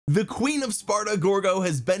The Queen of Sparta Gorgo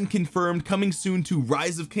has been confirmed, coming soon to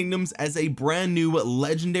Rise of Kingdoms as a brand new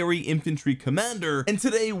legendary infantry commander, and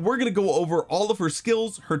today we're going to go over all of her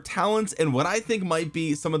skills, her talents, and what I think might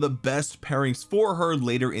be some of the best pairings for her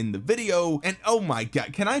later in the video. And oh my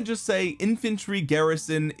god, can I just say, infantry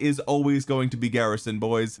Garrison is always going to be Garrison,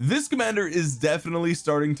 boys. This commander is definitely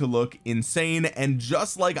starting to look insane, and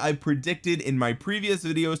just like I predicted in my previous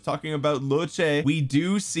videos talking about Loche, we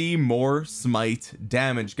do see more smite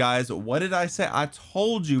damage. Guys, what did I say? I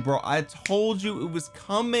told you, bro. I told you it was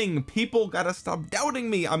coming. People gotta stop doubting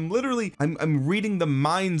me. I'm reading the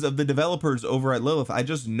minds of the developers over at Lilith. I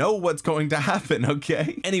just know what's going to happen.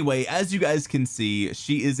 Okay, anyway, as you guys can see,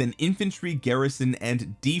 she is an infantry garrison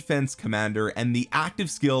and defense commander, and the active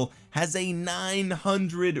skill has a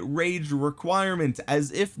 900 rage requirement,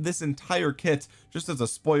 as if this entire kit, just as a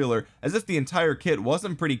spoiler, as if the entire kit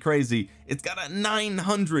wasn't pretty crazy. It's got a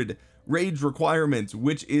 900 rage requirement,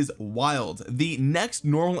 which is wild. The next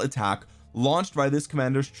normal attack launched by this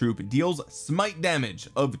commander's troop deals smite damage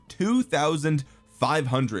of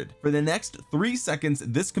 2,500. For the next 3 seconds,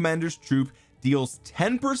 this commander's troop deals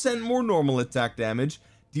 10% more normal attack damage,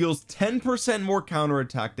 deals 10% more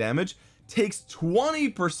counterattack damage, takes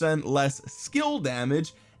 20% less skill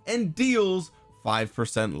damage, and deals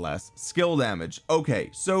 5% less skill damage. Okay,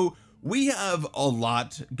 so we have a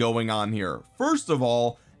lot going on here. First of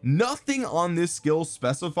all, nothing on this skill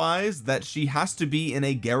specifies that she has to be in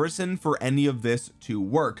a garrison for any of this to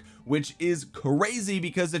work, which is crazy,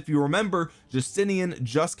 because if you remember, Justinian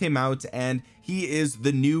just came out and he is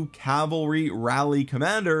the new cavalry rally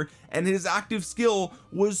commander, and his active skill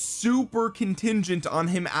was super contingent on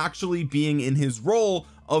him actually being in his role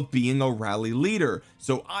of being a rally leader.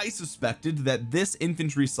 So I suspected that this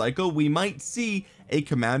infantry cycle we might see a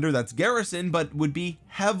commander that's garrison but would be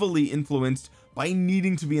heavily influenced by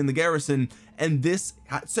needing to be in the garrison, and this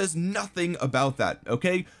says nothing about that.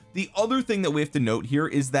 Okay, the other thing that we have to note here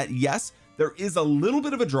is that yes, there is a little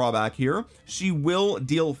bit of a drawback here. She will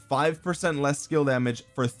deal 5% less skill damage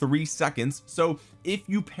for 3 seconds. So if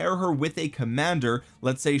you pair her with a commander,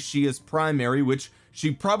 let's say she is primary, which she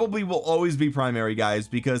probably will always be primary, guys,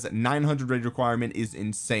 because 900 rage requirement is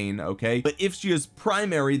insane. Okay, but if she is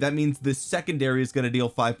primary, that means the secondary is going to deal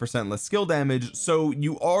 5% less skill damage. So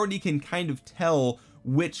you already can kind of tell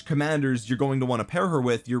which commanders you're going to want to pair her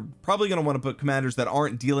with. You're probably going to want to put commanders that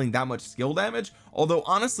aren't dealing that much skill damage, although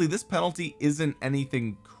honestly this penalty isn't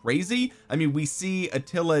anything crazy. I mean, we see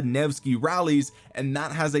Attila Nevsky rallies, and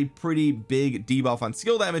that has a pretty big debuff on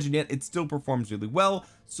skill damage, and yet it still performs really well.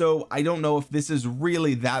 So I don't know if this is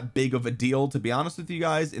really that big of a deal, to be honest with you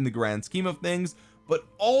guys, in the grand scheme of things. But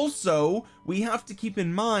also we have to keep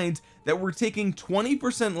in mind that we're taking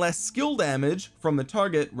 20% less skill damage from the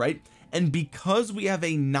target, right? And because we have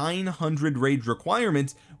a 900 rage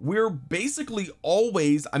requirement, we're basically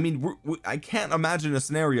always, I mean, I can't imagine a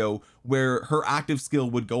scenario where her active skill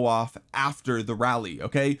would go off after the rally.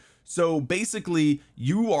 Okay, so basically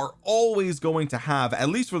you are always going to have, at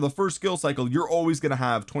least for the first skill cycle, you're always going to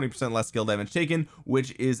have 20% less skill damage taken,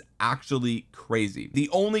 which is actually crazy. The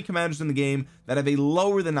only commanders in the game that have a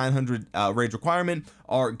lower than 900 rage requirement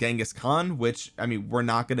are Genghis Khan, which, I mean, we're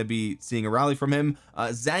not going to be seeing a rally from him.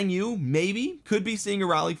 Zhang Yu maybe could be seeing a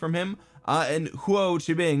rally from him, and Huo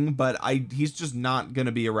Qibing, but he's just not going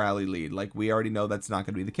to be a rally lead. Like, we already know that's not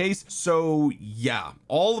going to be the case. So yeah,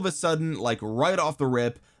 all of a sudden, like right off the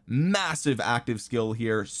rip, massive active skill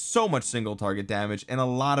here, so much single target damage, and a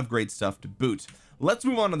lot of great stuff to boot. Let's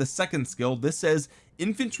move on to the second skill. This says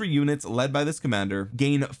infantry units led by this commander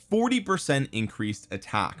gain 40% increased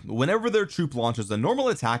attack. Whenever their troop launches a normal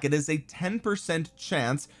attack, it is a 10%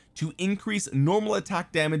 chance to increase normal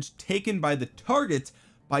attack damage taken by the target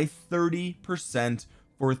by 30%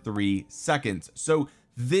 for 3 seconds. So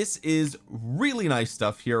this is really nice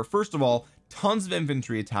stuff here. First of all, tons of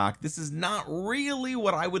infantry attack. This is not really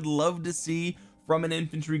what I would love to see from an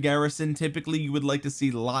infantry garrison. Typically you would like to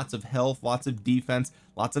see lots of health, lots of defense,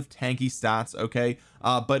 lots of tanky stats. Okay,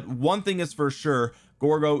 but one thing is for sure,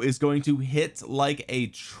 Gorgo is going to hit like a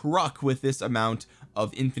truck with this amount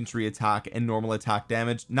of infantry attack and normal attack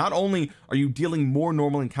damage. Not only are you dealing more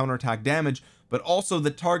normal and counterattack damage, but also the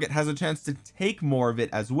target has a chance to take more of it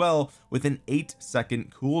as well with an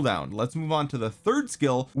 8-second cooldown. Let's move on to the third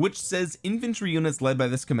skill, which says infantry units led by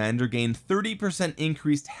this commander gain 30%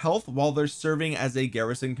 increased health while they're serving as a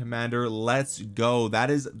garrison commander. Let's go. That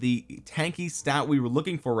is the tanky stat we were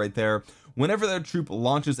looking for right there. Whenever their troop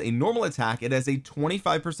launches a normal attack, it has a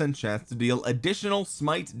 25% chance to deal additional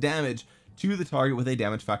smite damage to the target with a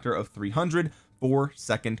damage factor of 300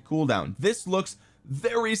 4-second cooldown. This looks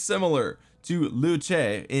very similar to Luce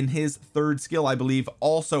in his third skill, I believe,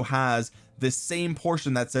 also has this same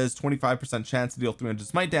portion that says 25% chance to deal 300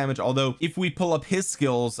 smite damage, although if we pull up his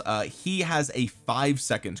skills, he has a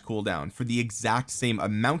 5-second cooldown for the exact same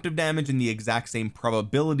amount of damage and the exact same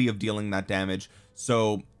probability of dealing that damage.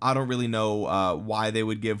 So I don't really know why they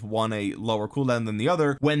would give one a lower cooldown than the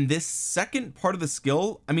other, when this second part of the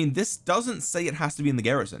skill, I mean, this doesn't say it has to be in the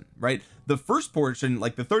Garrison, right? The first portion,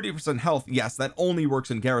 like the 30% health, yes, that only works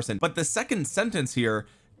in Garrison, but the second sentence here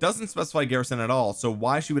doesn't specify Garrison at all, so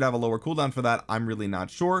why she would have a lower cooldown for that, I'm really not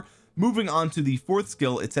sure. Moving on to the fourth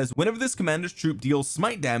skill, it says whenever this commander's troop deals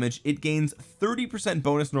smite damage, it gains 30%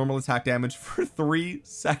 bonus normal attack damage for 3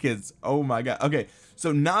 seconds. Oh my god. Okay,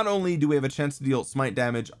 so not only do we have a chance to deal smite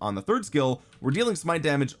damage on the third skill, we're dealing smite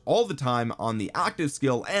damage all the time on the active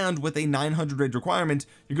skill, and with a 900 rage requirement,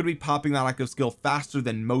 you're going to be popping that active skill faster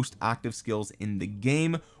than most active skills in the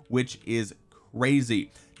game, which is crazy.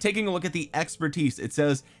 Taking a look at the expertise, it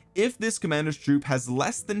says if this commander's troop has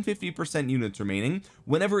less than 50% units remaining,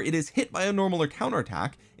 whenever it is hit by a normal or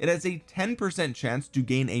counterattack, it has a 10% chance to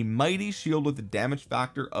gain a mighty shield with a damage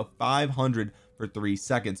factor of 500 for 3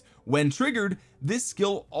 seconds. When triggered, this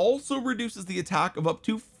skill also reduces the attack of up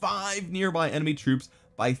to 5 nearby enemy troops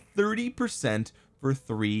by 30% for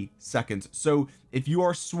 3 seconds. So if you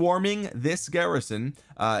are swarming this Garrison,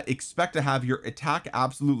 expect to have your attack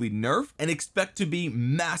absolutely nerfed, and expect to be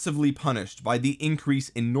massively punished by the increase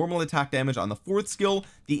in normal attack damage on the fourth skill,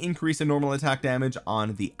 the increase in normal attack damage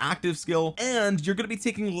on the active skill, and you're going to be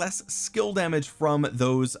taking less skill damage from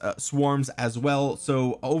those swarms as well.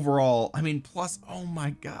 So overall, I mean, plus, oh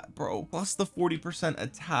my god, bro, plus the 40%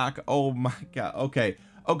 attack, oh my god.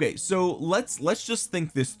 Okay, so let's just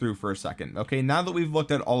think this through for a second. Okay, now that we've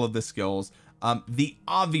looked at all of the skills, the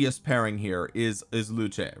obvious pairing here is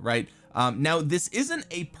Luce, right? Now this isn't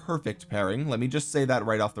a perfect pairing, let me just say that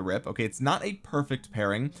right off the rip. Okay, it's not a perfect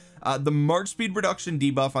pairing. The march speed reduction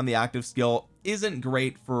debuff on the active skill isn't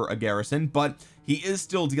great for a Garrison, but he is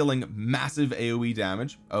still dealing massive AoE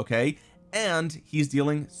damage. Okay, and he's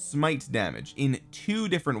dealing smite damage in 2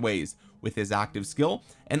 different ways, with his active skill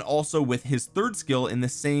and also with his third skill, in the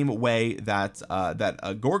same way that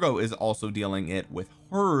Gorgo is also dealing it with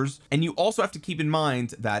hers. And you also have to keep in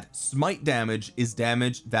mind that smite damage is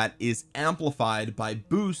damage that is amplified by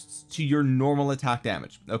boosts to your normal attack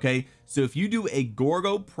damage. Okay, so if you do a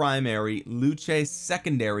Gorgo primary, Luce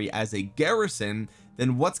secondary as a Garrison,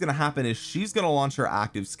 then what's going to happen is she's going to launch her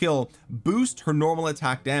active skill, boost her normal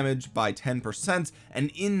attack damage by 10%,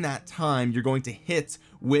 and in that time you're going to hit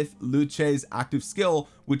with Luce's active skill,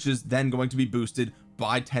 which is then going to be boosted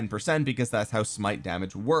by 10%, because that's how smite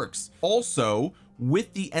damage works. Also,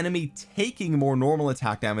 with the enemy taking more normal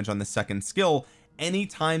attack damage on the second skill,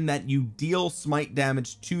 anytime that you deal smite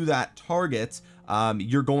damage to that target,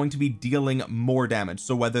 you're going to be dealing more damage.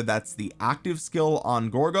 So whether that's the active skill on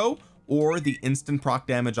Gorgo, or the instant proc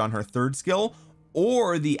damage on her third skill,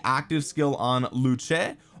 or the active skill on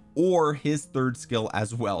Luce, or his third skill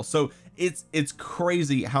as well. So it's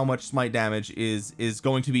crazy how much smite damage is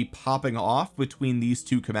going to be popping off between these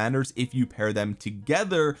 2 commanders if you pair them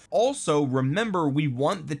together. Also, remember, we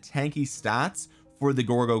want the tanky stats for the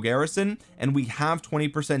Gorgo Garrison, and we have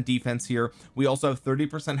 20% defense here. We also have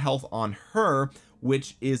 30% health on her,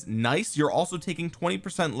 which is nice. You're also taking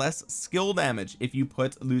 20% less skill damage if you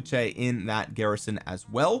put Luce in that Garrison as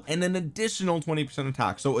well, and an additional 20%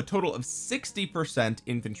 attack. So a total of 60%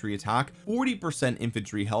 infantry attack, 40%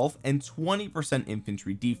 infantry health, and 20%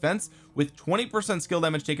 infantry defense, with 20% skill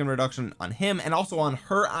damage taken reduction on him, and also on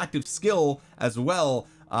her active skill as well,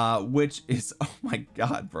 which is, oh my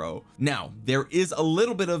god, bro. Now there is a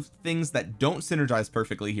little bit of things that don't synergize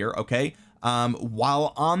perfectly here. Okay,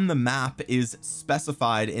 while on the map is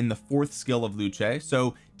specified in the fourth skill of Luce,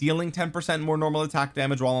 so dealing 10% more normal attack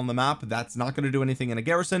damage while on the map, that's not going to do anything in a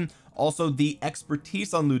Garrison. Also, the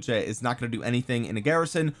expertise on Luce is not going to do anything in a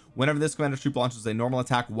Garrison whenever this commander's troop launches a normal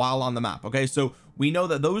attack while on the map. Okay, so we know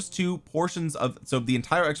that those 2 portions of, so the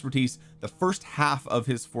entire expertise, the first half of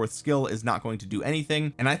his fourth skill is not going to do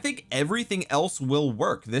anything, and I think everything else will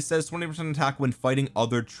work. This says 20% attack when fighting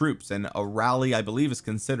other troops, and a rally, I believe, is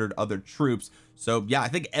considered other troops. So yeah, I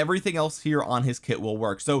think everything else here on his kit will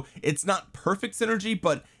work. So it's not perfect synergy,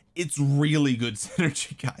 but it's really good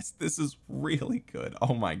synergy, guys. This is really good.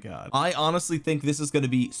 Oh my god, I honestly think this is going to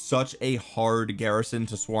be such a hard Garrison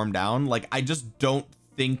to swarm down. Like, I just don't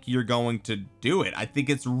think you're going to do it. I think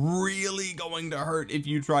it's really going to hurt if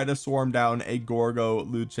you try to swarm down a Gorgo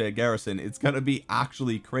Luce Garrison. It's going to be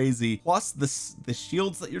actually crazy. Plus the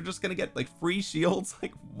shields that you're just going to get, like free shields,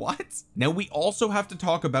 like what? Now we also have to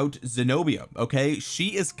talk about Zenobia. Okay,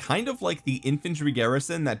 she is kind of like the infantry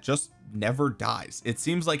Garrison that just never dies. It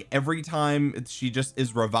seems like every time she just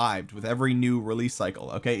is revived with every new release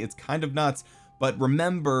cycle. Okay, it's kind of nuts. But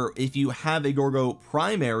remember, if you have a Gorgo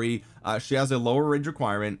primary, she has a lower rage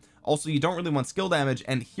requirement. Also, you don't really want skill damage,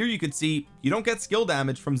 and here you could see you don't get skill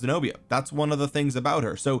damage from Zenobia. That's one of the things about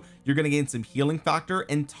her. So you're going to gain some healing factor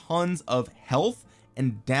and tons of health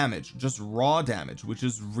and damage, just raw damage, which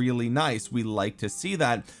is really nice. We like to see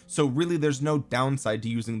that. So really there's no downside to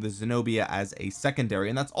using the Zenobia as a secondary.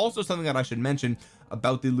 And that's also something that I should mention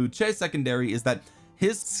about the Luce secondary, is that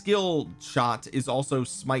his skill shot is also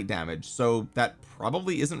smite damage, so that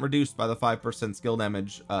probably isn't reduced by the 5% skill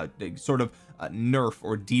damage sort of nerf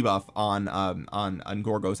or debuff on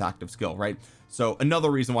Gorgo's active skill, right? So another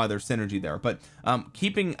reason why there's synergy there. But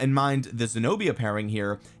keeping in mind the Zenobia pairing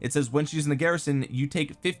here, it says when she's in the Garrison, you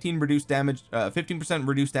take 15%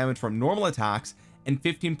 reduced damage from normal attacks and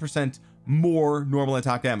 15% more normal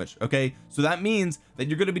attack damage. Okay, so that means that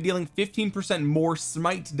you're going to be dealing 15% more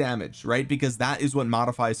smite damage, right? Because that is what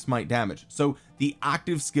modifies smite damage. So the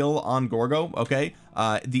active skill on Gorgo, okay,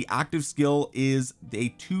 the active skill is a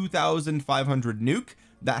 2500 nuke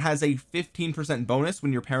that has a 15% bonus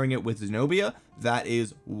when you're pairing it with Zenobia. That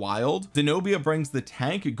is wild. Zenobia brings the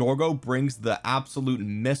tank, Gorgo brings the absolute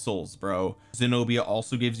missiles, bro. Zenobia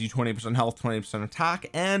also gives you 20% health, 20% attack,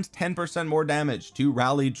 and 10% more damage to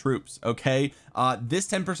rallied troops. Okay, this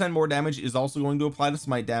 10% more damage is also going to apply to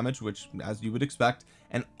smite damage, which as you would expect,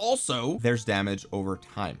 and also there's damage over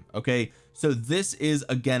time. Okay, so this is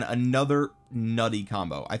again another nutty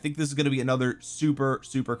combo. I think this is going to be another super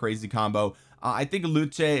crazy combo. I think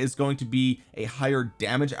Luce is going to be a higher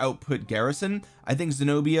damage output Garrison. I think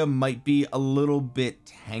Zenobia might be a little bit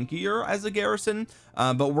tankier as a Garrison,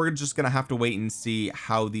 but we're just gonna have to wait and see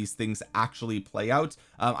how these things actually play out.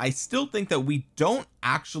 I still think that we don't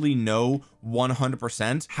actually know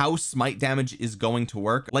 100% how smite damage is going to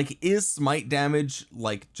work. Like, is smite damage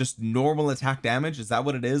like just normal attack damage? Is that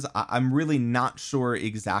what it is? I'm really not sure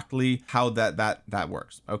exactly how that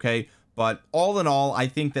works. Okay, but all in all, I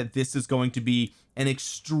think that this is going to be an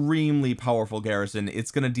extremely powerful Garrison.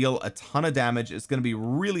 It's going to deal a ton of damage. It's going to be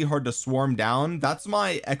really hard to swarm down. That's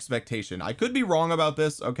my expectation. I could be wrong about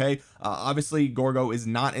this. Okay, obviously Gorgo is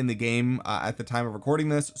not in the game at the time of recording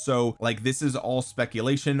this, so like this is all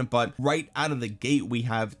speculation. But right out of the gate, we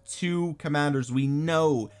have two commanders we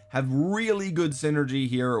know have really good synergy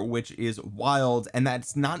here, which is wild. And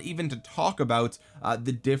that's not even to talk about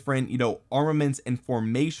the different, you know, armaments and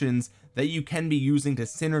formations that you can be using to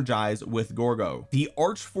synergize with Gorgo. The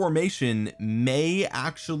arch formation may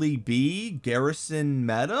actually be Garrison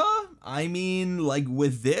meta. I mean, like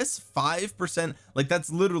with this 5%, like that's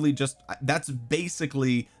literally just, that's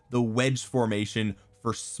basically the wedge formation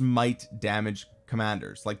for smite damage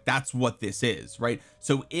commanders. Like that's what this is, right?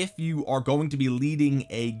 So if you are going to be leading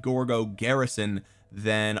a Gorgo Garrison,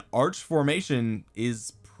 then arch formation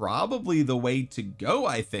is probably the way to go,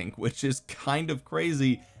 I think, which is kind of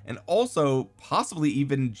crazy, and also possibly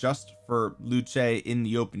even just for Luce in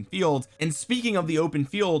the open field. And speaking of the open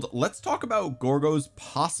field, let's talk about Gorgo's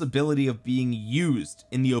possibility of being used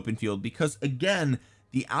in the open field, because again,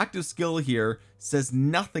 the active skill here says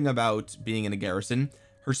nothing about being in a Garrison.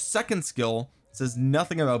 Her second skill says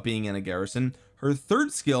nothing about being in a Garrison. Her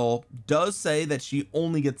third skill does say that she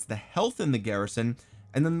only gets the health in the Garrison,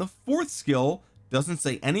 and then the fourth skill doesn't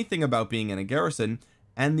say anything about being in a Garrison,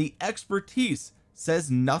 and the expertise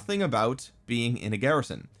says nothing about being in a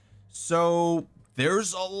Garrison. So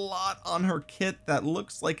there's a lot on her kit that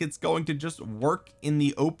looks like it's going to just work in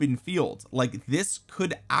the open field. Like this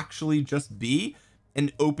could actually just be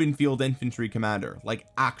an open field infantry commander, like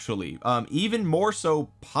actually even more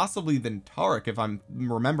so possibly than Tarek, if I'm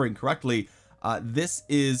remembering correctly. This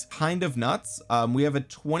is kind of nuts. We have a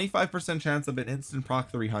 25% chance of an instant proc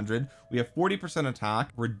 300. We have 40%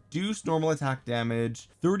 attack, reduced normal attack damage,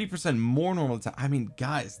 30% more normal attack. I mean,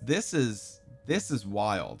 guys, this is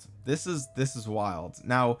wild. This is wild.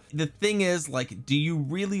 Now the thing is, like, do you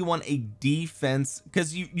really want a defense?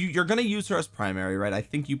 Because you're gonna use her as primary, right? I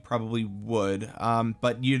think you probably would,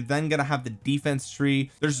 but you're then gonna have the defense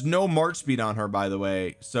tree. There's no march speed on her, by the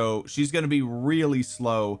way, so she's gonna be really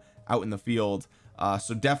slow out in the field.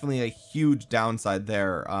 So definitely a huge downside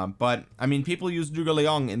there. But I mean, people use Zhuge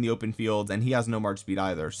Liang in the open field and he has no march speed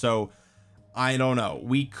either, so I don't know.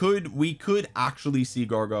 We could actually see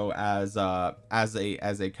Gorgo as a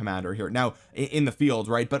commander here now in the field,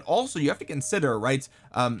 right? But also you have to consider, right,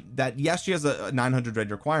 that yes, she has a 900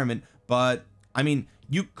 reg requirement, but I mean,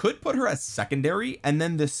 you could put her as secondary, and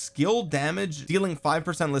then the skill damage, dealing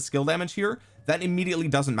 5% less skill damage here, that immediately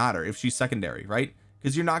doesn't matter if she's secondary, right?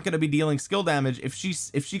 Because you're not going to be dealing skill damage if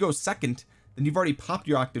she goes second. then you've already popped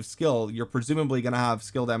your active skill. You're presumably going to have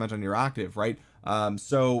skill damage on your active, right?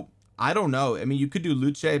 So I don't know. I mean, you could do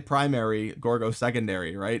Luce primary, Gorgo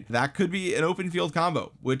secondary, right? That could be an open field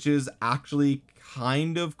combo, which is actually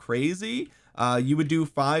kind of crazy. You would do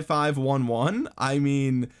 5-5-1-1. I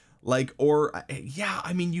mean, like, or yeah,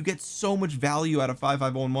 I mean, you get so much value out of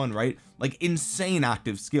 5-5-1-1, right? Like insane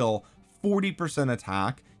active skill, 40%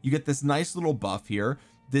 attack. You get this nice little buff here.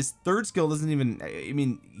 This third skill doesn't even, I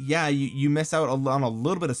mean, yeah, you miss out on a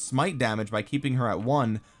little bit of smite damage by keeping her at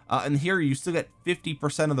 1. And here you still get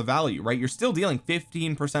 50% of the value, right? You're still dealing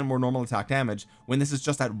 15% more normal attack damage when this is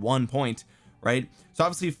just at 1 point, right? So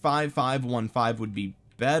obviously 5-5-1-5 would be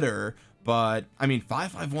better, but I mean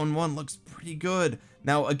 5-5-1-1 looks pretty good.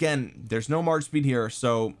 Now again, there's no March speed here,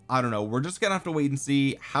 so I don't know, we're just gonna have to wait and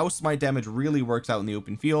see how smite damage really works out in the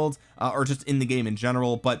open field, or just in the game in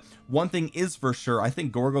general. But one thing is for sure, I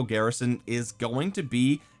think Gorgo Garrison is going to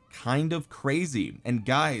be kind of crazy. And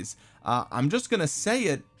guys, I'm just gonna say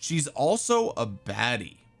it, she's also a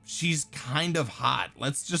baddie. She's kind of hot.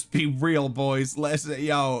 Let's just be real, boys. Let's,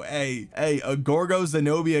 yo, hey, a Gorgo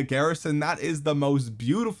Zenobia Garrison, that is the most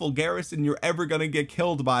beautiful Garrison you're ever gonna get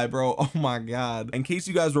killed by, bro. Oh my god. In case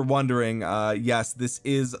you guys were wondering, yes, this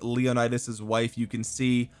is Leonidas's wife. You can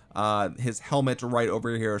see his helmet right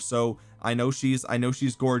over here. So I know she's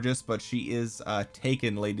gorgeous, but she is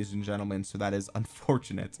taken, ladies and gentlemen, so that is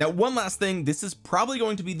unfortunate. Now one last thing, this is probably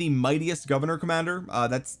going to be the mightiest governor commander.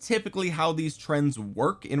 That's typically how these trends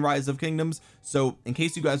work in Rise of Kingdoms. So in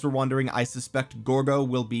case you guys were wondering, I suspect Gorgo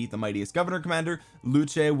will be the mightiest governor commander,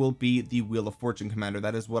 Luce will be the Wheel of Fortune commander.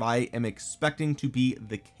 That is what I am expecting to be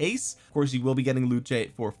the case. Of course, you will be getting Luce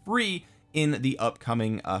for free in the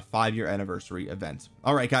upcoming 5-year anniversary event.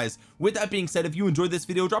 All right, guys, with that being said, if you enjoyed this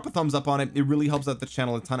video, drop a thumbs up on it. It really helps out the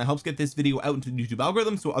channel a ton. It helps get this video out into the YouTube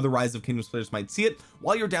algorithm so other Rise of Kingdoms players might see it.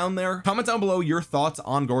 While you're down there, comment down below your thoughts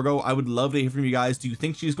on Gorgo. I would love to hear from you guys. Do you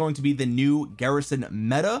think she's going to be the new Garrison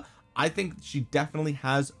meta? I think she definitely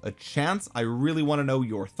has a chance. I really want to know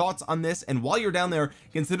your thoughts on this. And while you're down there,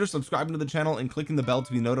 consider subscribing to the channel and clicking the bell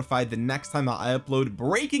to be notified the next time that I upload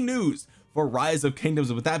breaking news for Rise of Kingdoms.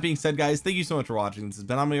 And with that being said, guys, thank you so much for watching. This has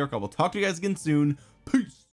been Omniarch. I will talk to you guys again soon. Peace.